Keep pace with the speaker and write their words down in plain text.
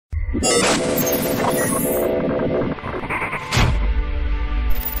Okay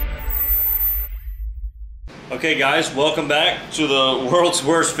guys, welcome back to the world's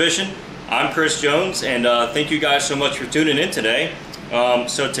worst fishing. I'm Chris Jones, and thank you guys so much for tuning in today.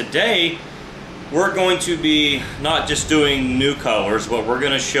 So today we're going to be not just doing new colors, but we're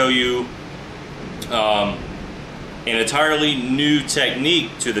going to show you an entirely new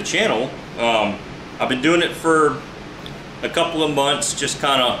technique to the channel. I've been doing it for a couple of months, just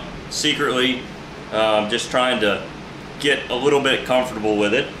kind of secretly, just trying to get a little bit comfortable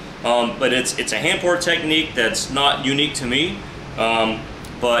with it. But it's a hand pour technique that's not unique to me,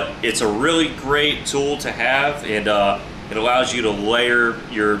 but it's a really great tool to have, and it allows you to layer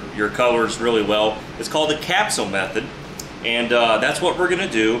your colors really well. It's called the capsule method, and that's what we're going to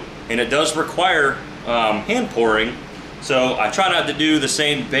do, and it does require hand pouring, so I try not to do the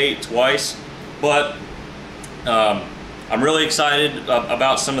same bait twice, but I'm really excited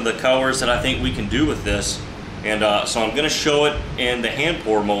about some of the colors that I think we can do with this. And so I'm going to show it in the hand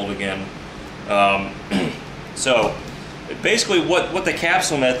pour mold again. So basically what the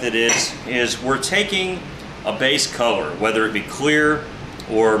capsule method is we're taking a base color, whether it be clear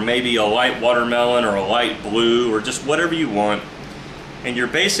or maybe a light watermelon or a light blue or just whatever you want, and you're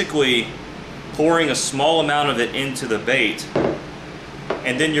basically pouring a small amount of it into the bait,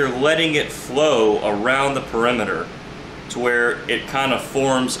 and then you're letting it flow around the perimeter to where it kind of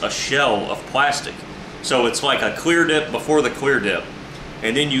forms a shell of plastic. So it's like a clear dip before the clear dip,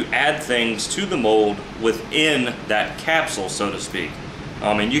 and then you add things to the mold within that capsule, so to speak.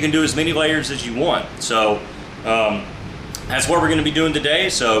 And you can do as many layers as you want. So that's what we're going to be doing today.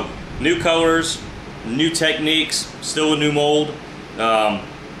 So new colors, new techniques, still a new mold.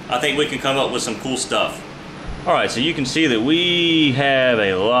 I think we can come up with some cool stuff. All right, so you can see that we have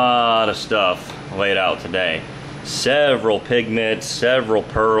a lot of stuff laid out today. Several pigments, several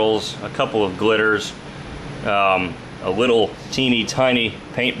pearls, a couple of glitters, a little teeny tiny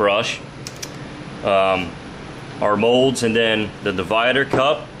paintbrush, our molds, and then the divider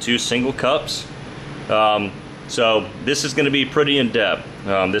cup, 2 single cups. So this is going to be pretty in-depth.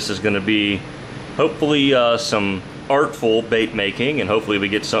 This is going to be hopefully some artful bait making, and hopefully we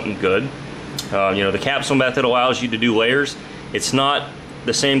get something good. You know, the capsule method allows you to do layers. It's not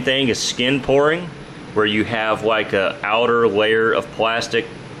the same thing as skin pouring, where you have like a outer layer of plastic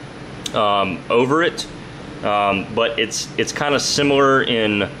over it. But it's kind of similar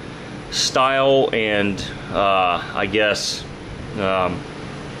in style, and I guess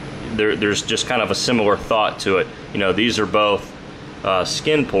there's just kind of a similar thought to it. You know, these are both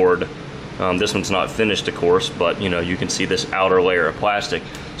skin poured. This one's not finished, of course, but you know, you can see this outer layer of plastic.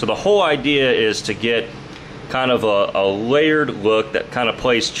 So the whole idea is to get kind of a layered look that kind of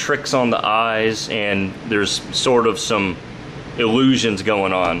plays tricks on the eyes, and there's sort of some illusions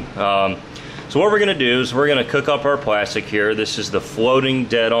going on. So what we're going to do is we're going to cook up our plastic here. This is the floating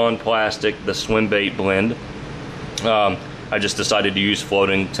dead-on plastic, the swim bait blend. I just decided to use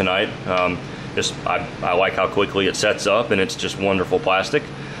floating tonight. I like how quickly it sets up, and it's just wonderful plastic.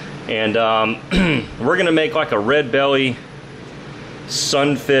 And we're going to make like a red belly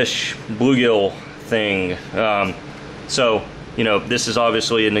sunfish bluegill thing. So you know, this is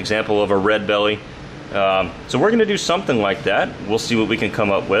obviously an example of a red belly. So we're going to do something like that. We'll see what we can come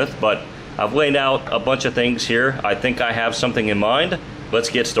up with, but I've laid out a bunch of things here. I think I have something in mind. Let's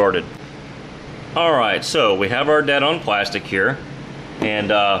get started. All right, so we have our dead on plastic here, and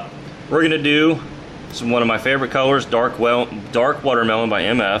we're going to do one of my favorite colors, dark watermelon by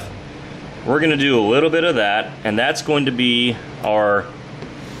MF. We're going to do a little bit of that, and that's going to be our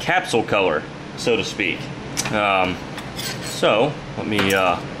capsule color, so to speak. So let me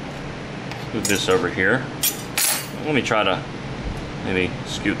move this over here. Let me try to maybe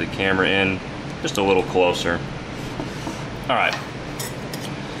scoot the camera in just a little closer. All right,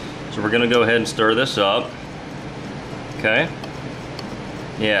 so we're going to go ahead and stir this up. Okay,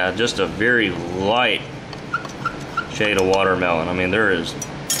 yeah, just a very light shade of watermelon. I mean, there's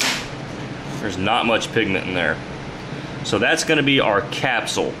not much pigment in there. So that's going to be our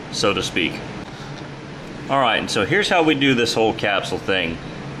capsule, so to speak. All right, and so here's how we do this whole capsule thing.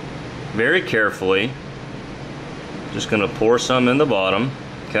 Very carefully, just going to pour some in the bottom,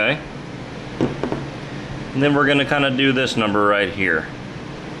 okay? And then we're going to kind of do this number right here,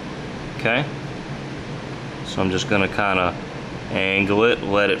 okay? So I'm just going to kind of angle it,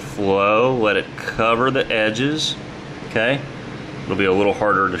 let it flow, let it cover the edges, okay? It'll be a little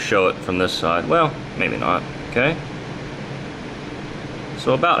harder to show it from this side. Well, maybe not, okay?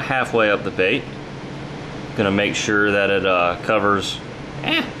 So about halfway up the bait. Gonna make sure that it covers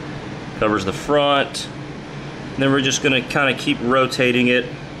the front. And then we're just gonna kind of keep rotating it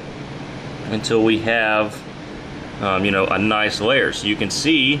until we have, you know, a nice layer. So you can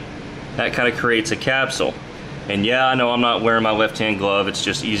see that kind of creates a capsule. And yeah, I know I'm not wearing my left-hand glove. It's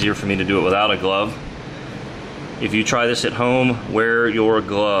just easier for me to do it without a glove. If you try this at home, wear your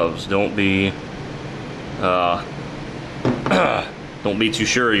gloves. Don't be don't be too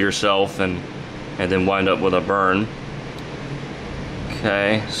sure of yourself and then wind up with a burn.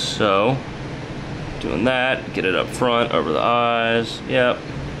 Okay, so doing that, get it up front over the eyes. Yep.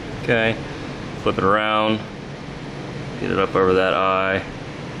 Okay, flip it around, get it up over that eye,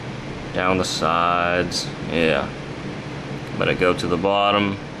 down the sides. Yeah, let it go to the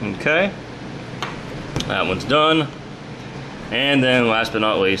bottom. Okay, that one's done. And then last but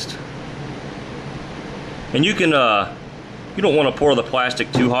not least, and you can you don't want to pour the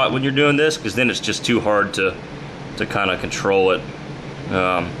plastic too hot when you're doing this, because then it's just too hard to kind of control it.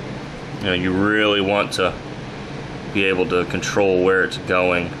 You know, you really want to be able to control where it's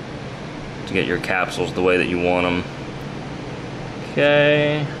going to get your capsules the way that you want them.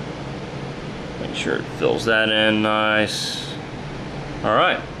 Okay, make sure it fills that in nice. All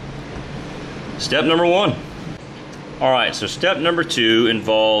right, step number 1. All right, so step number 2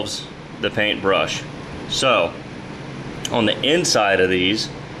 involves the paintbrush. So on the inside of these,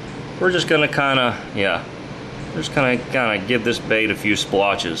 we're just gonna kind of give this bait a few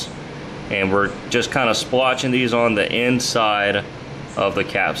splotches, and we're just kind of splotching these on the inside of the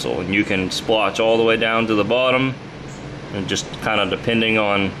capsule. And you can splotch all the way down to the bottom, and just kind of depending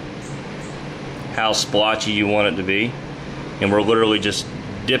on how splotchy you want it to be. And we're literally just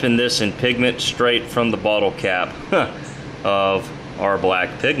dipping this in pigment straight from the bottle cap of our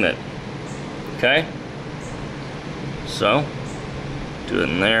black pigment. Okay, so do it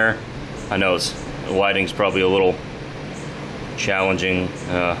in there. I know the lighting's probably a little challenging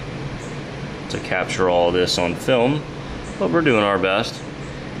to capture all this on film, but we're doing our best.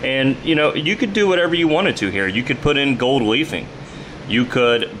 And you know, you could do whatever you wanted to here. You could put in gold leafing. You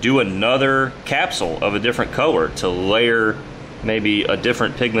could do another capsule of a different color to layer maybe a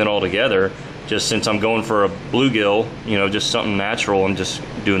different pigment altogether. Just since I'm going for a bluegill, you know, just something natural, I'm just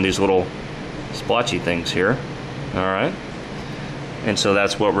doing these little splotchy things here. All right, and so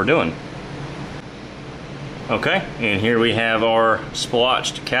that's what we're doing. Okay, and here we have our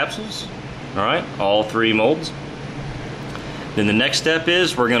splotched capsules. All right, all 3 molds. Then the next step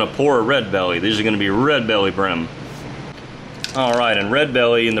is we're gonna pour a red belly. These are gonna be red belly brim. All right, and red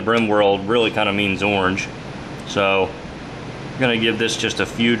belly in the brim world really kind of means orange. So I'm gonna give this just a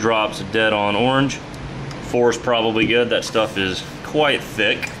few drops of dead on orange. 4 is probably good. That stuff is quite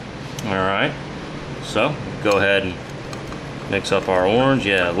thick. All right, so go ahead and mix up our orange.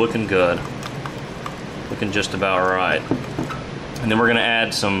 Yeah, looking good. Looking just about right. And then we're gonna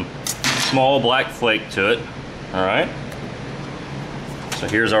add some small black flake to it. All right. So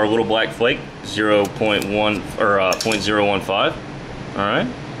here's our little black flake, 0.1 or 0.015. All right.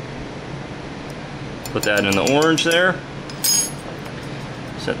 Put that in the orange there.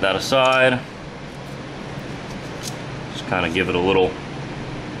 Set that aside. Just kind of give it a little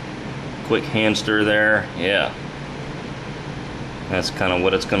quick hand stir there. Yeah. That's kind of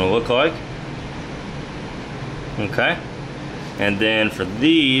what it's going to look like. Okay. And then for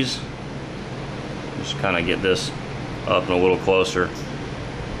these, just kind of get this up and a little closer.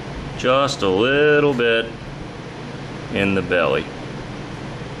 Just a little bit in the belly.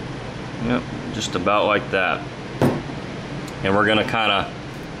 Yep, just about like that. And we're gonna kind of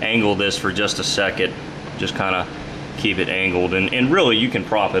angle this for just a second. Just kind of keep it angled. And really, you can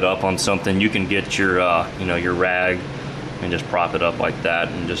prop it up on something. You can get your, you know, your rag and just prop it up like that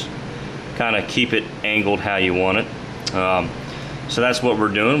and just kind of keep it angled how you want it. So that's what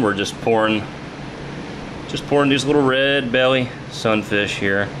we're doing. We're just pouring these little red belly sunfish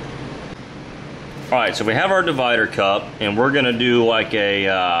here. All right, so we have our divider cup, and we're gonna do like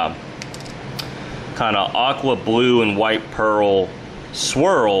a kind of aqua blue and white pearl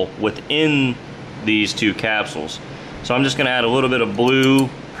swirl within these 2 capsules. So I'm just gonna add a little bit of blue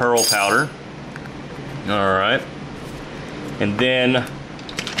pearl powder. All right, and then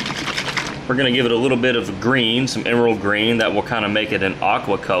we're gonna give it a little bit of green, some emerald green, that will kind of make it an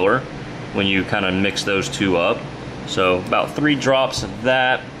aqua color when you kind of mix those 2 up. So about 3 drops of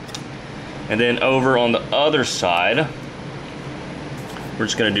that. And then over on the other side, we're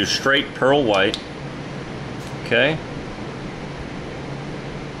just gonna do straight pearl white. Okay.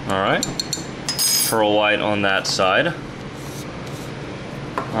 All right. Pearl white on that side.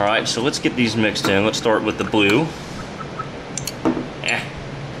 All right, so let's get these mixed in. Let's start with the blue.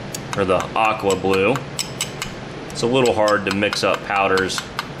 Or the aqua blue. It's a little hard to mix up powders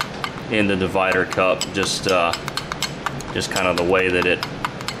in the divider cup, just kind of the way that it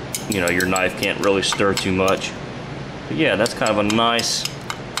you know, your knife can't really stir too much. But yeah, that's kind of a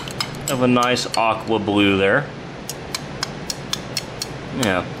nice aqua blue there.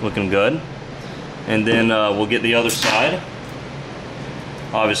 Yeah, looking good. And then we'll get the other side.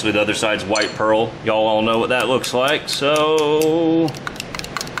 Obviously the other side's white pearl. Y'all all know what that looks like, so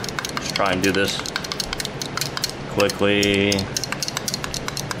let's try and do this quickly.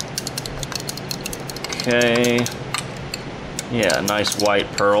 Okay. Yeah, nice white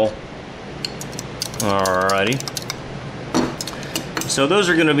pearl. Alrighty. So those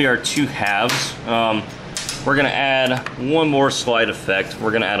are going to be our two halves. We're going to add one more slight effect.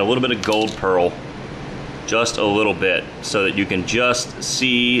 We're going to add a little bit of gold pearl. Just a little bit, so that you can just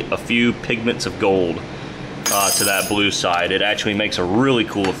see a few pigments of gold to that blue side. It actually makes a really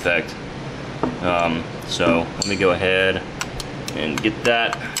cool effect. So let me go ahead and get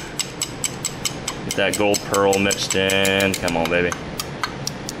that gold pearl mixed in. Come on, baby.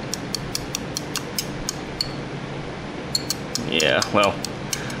 Yeah, well,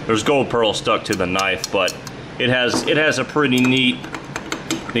 there's gold pearl stuck to the knife, but it has a pretty neat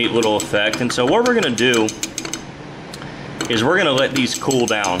little effect. And so what we're gonna do is we're gonna let these cool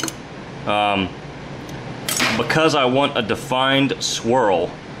down. Because I want a defined swirl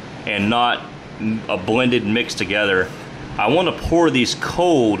and not a blended mix together, I want to pour these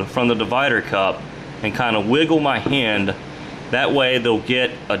cold from the divider cup and kind of wiggle my hand. That way they'll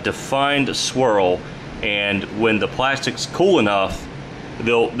get a defined swirl, and when the plastic's cool enough,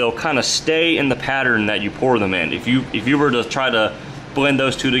 they'll kind of stay in the pattern that you pour them in. If you were to try to blend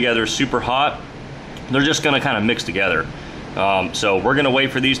those two together super hot, they're just going to kind of mix together. So we're going to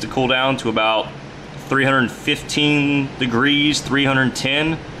wait for these to cool down to about 315 degrees,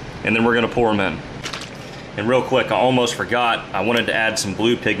 310, and then we're going to pour them in. And real quick, I almost forgot, I wanted to add some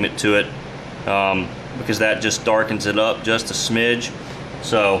blue pigment to it, because that just darkens it up just a smidge.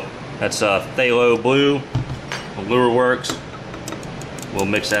 So that's phthalo blue, Lure Works. We'll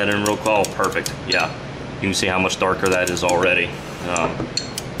mix that in real quick. Oh, perfect. Yeah, you can see how much darker that is already.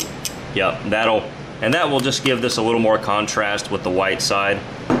 Yeah, that will just give this a little more contrast with the white side.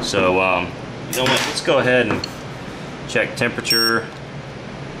 So you know what, let's go ahead and check temperature.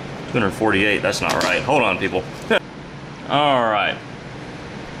 248, that's not right. Hold on, people. All right,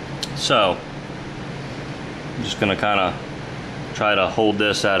 so I'm just gonna kind of try to hold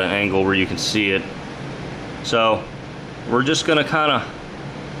this at an angle where you can see it. So we're just gonna kind of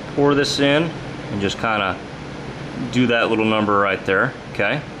pour this in and just kind of do that little number right there,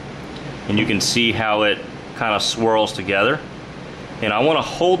 okay? And you can see how it kind of swirls together. And I want to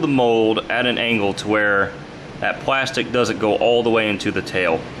hold the mold at an angle to where that plastic doesn't go all the way into the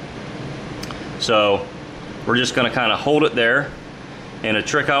tail. So we're just going to kind of hold it there. And a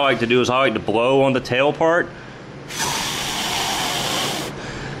trick I like to do is I like to blow on the tail part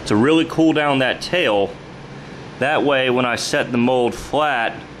to really cool down that tail. That way when I set the mold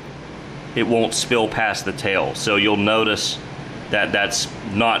flat, it won't spill past the tail. So you'll notice that that's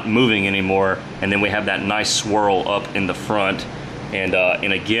not moving anymore, and then we have that nice swirl up in the front. And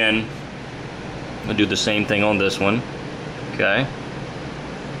again, I'll do the same thing on this one. Okay,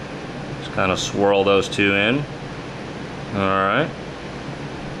 just kind of swirl those two in. All right,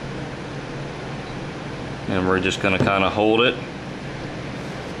 and we're just going to kind of hold it.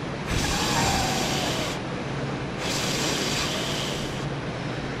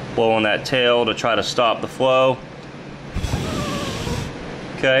 Blow on that tail to try to stop the flow.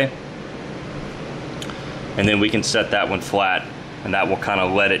 Okay, and then we can set that one flat, and that will kind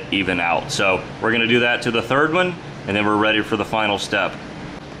of let it even out. So we're going to do that to the third one, and then we're ready for the final step.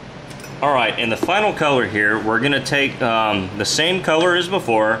 All right, in the final color here, we're going to take the same color as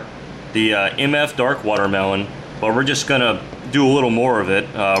before, the MF Dark Watermelon, but we're just going to do a little more of it,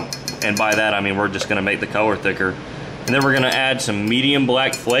 and by that I mean we're just going to make the color thicker. And then we're going to add some medium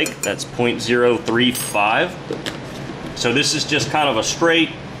black flake, that's 0.035. So this is just kind of a straight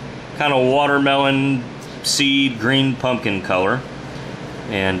kind of watermelon seed green pumpkin color.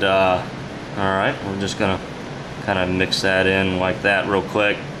 And all right, we're just gonna kind of mix that in like that real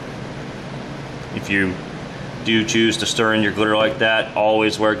quick. If you do choose to stir in your glitter like that,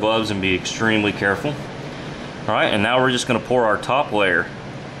 always wear gloves and be extremely careful. All right, and now we're just gonna pour our top layer.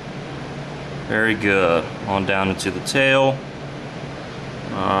 Very good. On down into the tail.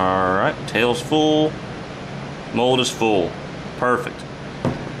 All right, tail's full. Mold is full. Perfect.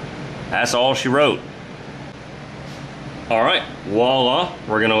 That's all she wrote. All right, voila.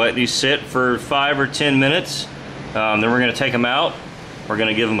 We're gonna let these sit for 5 or 10 minutes. Then we're gonna take them out. We're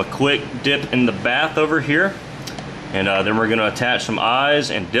gonna give them a quick dip in the bath over here. And then we're gonna attach some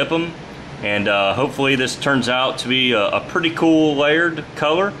eyes and dip them. And hopefully this turns out to be a pretty cool layered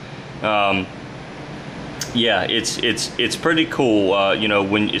color. Yeah, it's pretty cool. You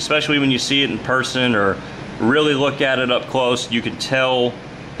know, especially when you see it in person or really look at it up close, you can tell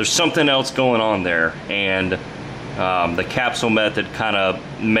there's something else going on there, and the capsule method kind of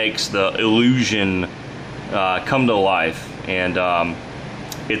makes the illusion come to life. And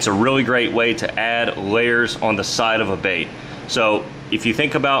it's a really great way to add layers on the side of a bait. So if you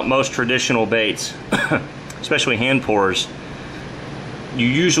think about most traditional baits, especially hand pours, you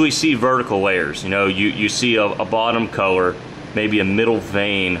usually see vertical layers. You know, you see a bottom color, maybe a middle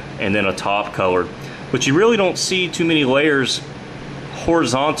vein, and then a top color. But you really don't see too many layers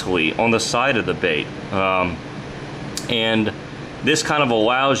horizontally on the side of the bait. And this kind of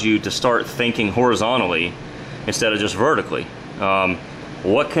allows you to start thinking horizontally instead of just vertically.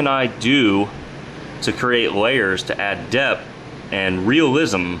 What can I do to create layers to add depth and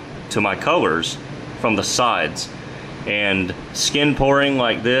realism to my colors from the sides? And skin pouring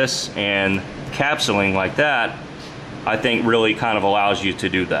like this and capsuling like that, I think really kind of allows you to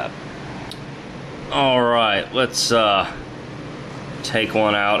do that. All right, let's take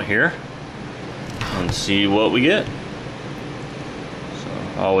one out here and see what we get. So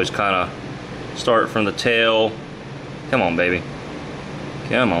I always kind of start from the tail. Come on, baby.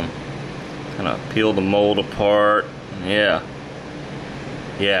 Come on. Kind of peel the mold apart. Yeah.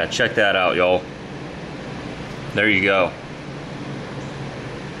 Yeah, check that out, y'all. There you go.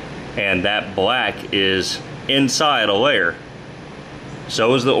 And that black is inside a layer.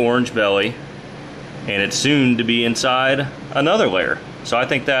 So is the orange belly. And it's soon to be inside another layer. So I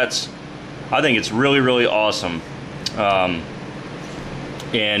think it's really, really awesome.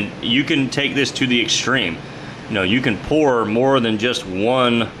 And you can take this to the extreme. You know, you can pour more than just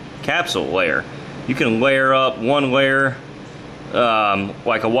one capsule layer. You can layer up one layer,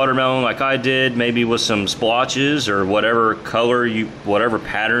 like a watermelon, like I did, maybe with some splotches or whatever color whatever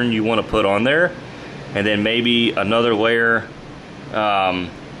pattern you want to put on there, and then maybe another layer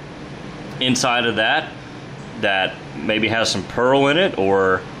inside of that maybe has some pearl in it,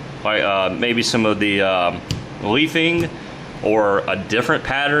 or like maybe some of the leafing, or a different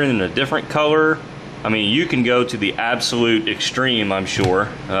pattern in a different color. I mean, you can go to the absolute extreme, I'm sure.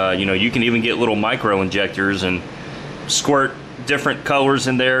 You know, you can even get little micro injectors and squirt different colors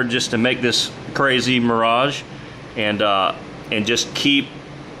in there just to make this crazy mirage, and just keep,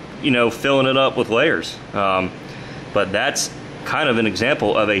 you know, filling it up with layers. But that's kind of an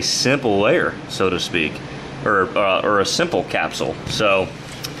example of a simple layer, so to speak, or a simple capsule. So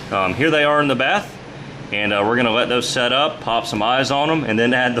here they are in the bath, and we're gonna let those set up, pop some eyes on them, and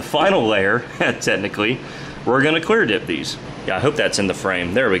then add the final layer. Technically, we're gonna clear dip these. Yeah, I hope that's in the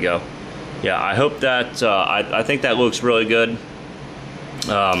frame. There we go. Yeah, I hope that, I think that looks really good.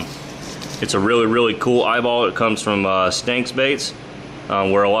 It's a really, really cool eyeball. It comes from Stanks Baits,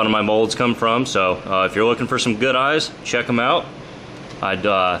 where a lot of my molds come from. So if you're looking for some good eyes, check them out.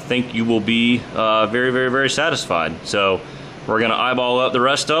 I think you will be very, very, very satisfied. So we're gonna eyeball up the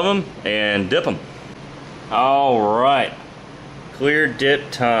rest of them and dip them. All right, clear dip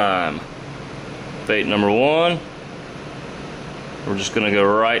time. Bait number one. We're just gonna go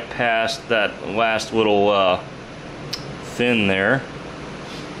right past that last little fin there.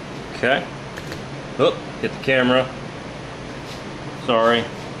 Okay. Oh, hit the camera. Sorry.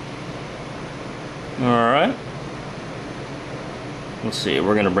 All right. Let's see,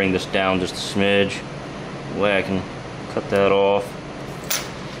 we're gonna bring this down just a smidge. Way I can cut that off.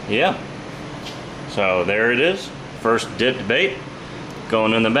 Yeah. So there it is. First dipped bait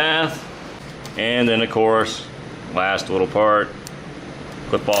going in the bath. And then of course, last little part.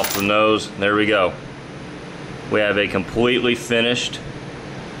 Clip off the nose. There we go. We have a completely finished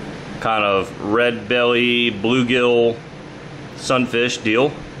kind of red belly, bluegill, sunfish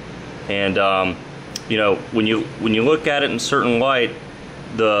deal. And you know, when you look at it in certain light,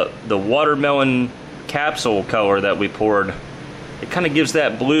 the watermelon capsule color that we poured, it kind of gives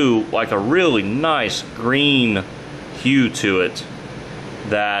that blue like a really nice green hue to it,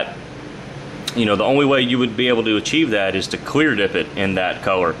 that, you know, the only way you would be able to achieve that is to clear dip it in that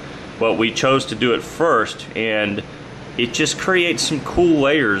color. But we chose to do it first, and it just creates some cool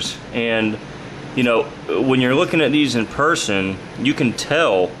layers. And, you know, when you're looking at these in person, you can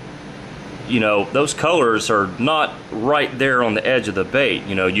tell, you know, those colors are not right there on the edge of the bait.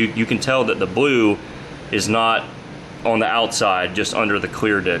 You know, you can tell that the blue is not on the outside, just under the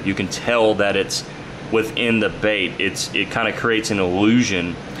clear dip. You can tell that it's within the bait. It kind of creates an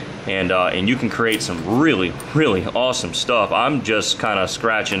illusion, and you can create some really, really awesome stuff. I'm just kind of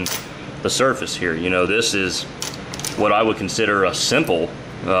scratching the surface here. You know, this is what I would consider a simple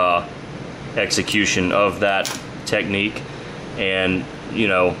execution of that technique, and, you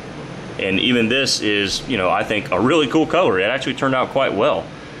know, And even this is, you know, I think a really cool color. It actually turned out quite well.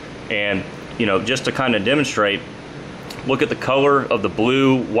 And, you know, just to kind of demonstrate, look at the color of the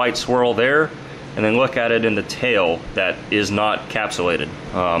blue white swirl there, and then look at it in the tail that is not capsulated.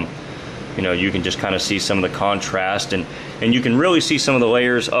 You know, you can just kind of see some of the contrast, and you can really see some of the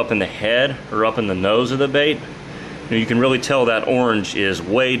layers up in the head or up in the nose of the bait. You can really tell that orange is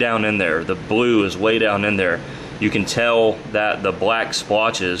way down in there. The blue is way down in there. You can tell that the black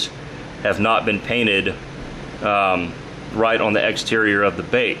splotches have not been painted right on the exterior of the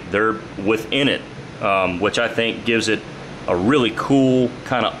bait. They're within it, which I think gives it a really cool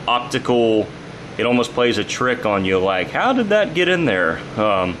kind of optical, it almost plays a trick on you, like, how did that get in there?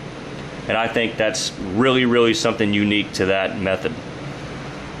 And I think that's really, really something unique to that method.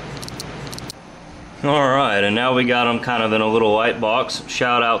 Alright, and now we got them kind of in a little light box.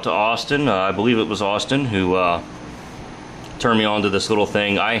 Shout out to Austin. I believe it was Austin who turned me on to this little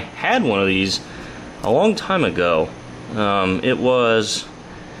thing. I had one of these a long time ago. It was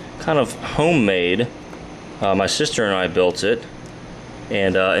kind of homemade. My sister and I built it,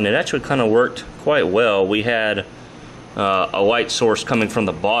 and it actually kind of worked quite well. We had a light source coming from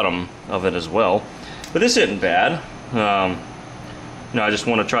the bottom of it as well, but this isn't bad. You know, I just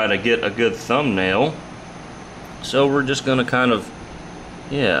want to try to get a good thumbnail, so we're just gonna kind of,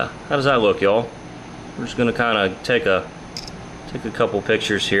 yeah, how does that look, y'all? We're just gonna kind of take a couple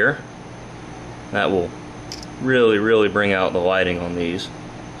pictures here. That will really bring out the lighting on these.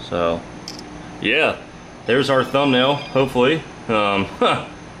 So yeah, there's our thumbnail, hopefully.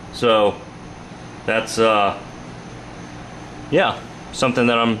 So that's yeah, something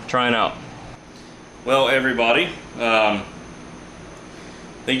that I'm trying out. Well, everybody,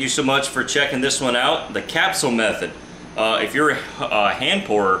 thank you so much for checking this one out, the capsule method. If you're a hand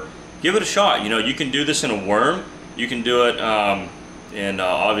pourer, give it a shot. You know, you can do this in a worm, you can do it in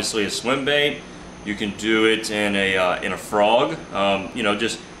obviously a swim bait, you can do it in a frog. You know,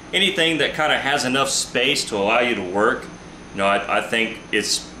 just anything that kind of has enough space to allow you to work. You know, I think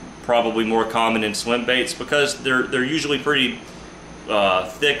it's probably more common in swim baits because they're usually pretty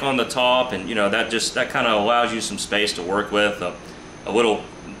thick on the top, and you know, that kind of allows you some space to work with. A little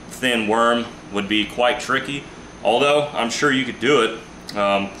thin worm would be quite tricky, although I'm sure you could do it.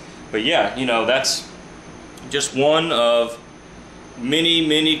 But yeah, you know, that's just one of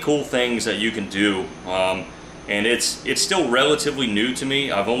many cool things that you can do. And it's still relatively new to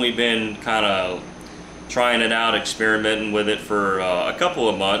me. I've only been kind of trying it out, experimenting with it for a couple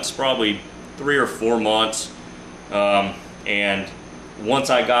of months, probably 3 or 4 months. And once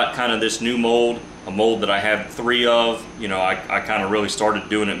I got kind of this new mold, a mold that I have 3 of, you know, I kind of really started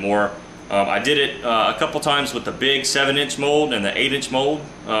doing it more. I did it a couple times with the big 7-inch mold and the 8-inch mold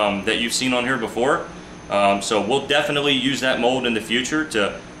that you've seen on here before. So we'll definitely use that mold in the future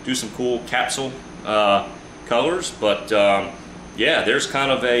to do some cool capsule colors. But yeah, there's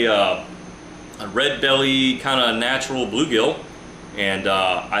kind of a red belly kind of natural bluegill, and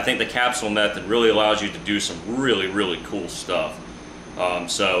I think the capsule method really allows you to do some really cool stuff.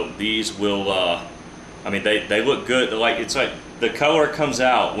 So these will, I mean, they look good. It's like the color comes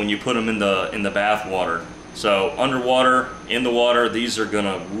out when you put them in the bath water. So underwater, in the water, these are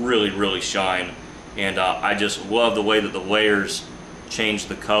gonna really shine. And I just love the way that the layers change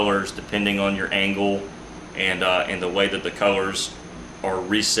the colors depending on your angle, and the way that the colors are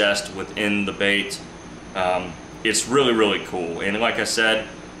recessed within the bait. It's really cool. And like I said,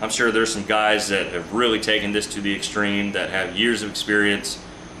 I'm sure there's some guys that have really taken this to the extreme, that have years of experience.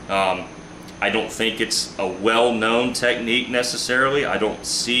 I don't think it's a well-known technique necessarily. I don't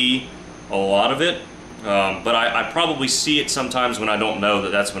see a lot of it, but I probably see it sometimes when I don't know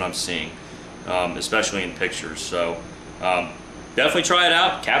that that's what I'm seeing, especially in pictures. So definitely try it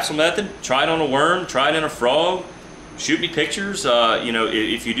out, capsule method. Try it on a worm, try it in a frog. Shoot me pictures. You know,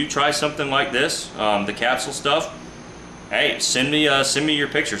 if you do try something like this, the capsule stuff, hey, send me your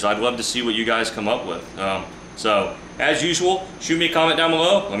pictures. I'd love to see what you guys come up with. So as usual, shoot me a comment down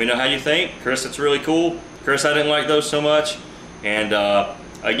below. Let me know how you think. Chris, that's really cool. Chris, I didn't like those so much. And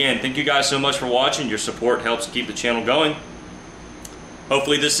again, thank you guys so much for watching. Your support helps keep the channel going.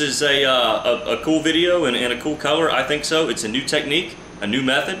 Hopefully this is a cool video and a cool color. I think so. It's a new technique, a new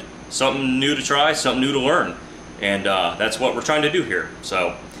method, something new to try, something new to learn. And that's what we're trying to do here.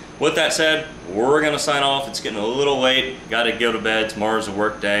 So with that said, we're going to sign off. It's getting a little late. Got to go to bed. Tomorrow's a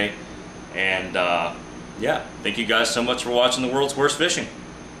work day. And yeah, thank you guys so much for watching The World's Worst Fishing.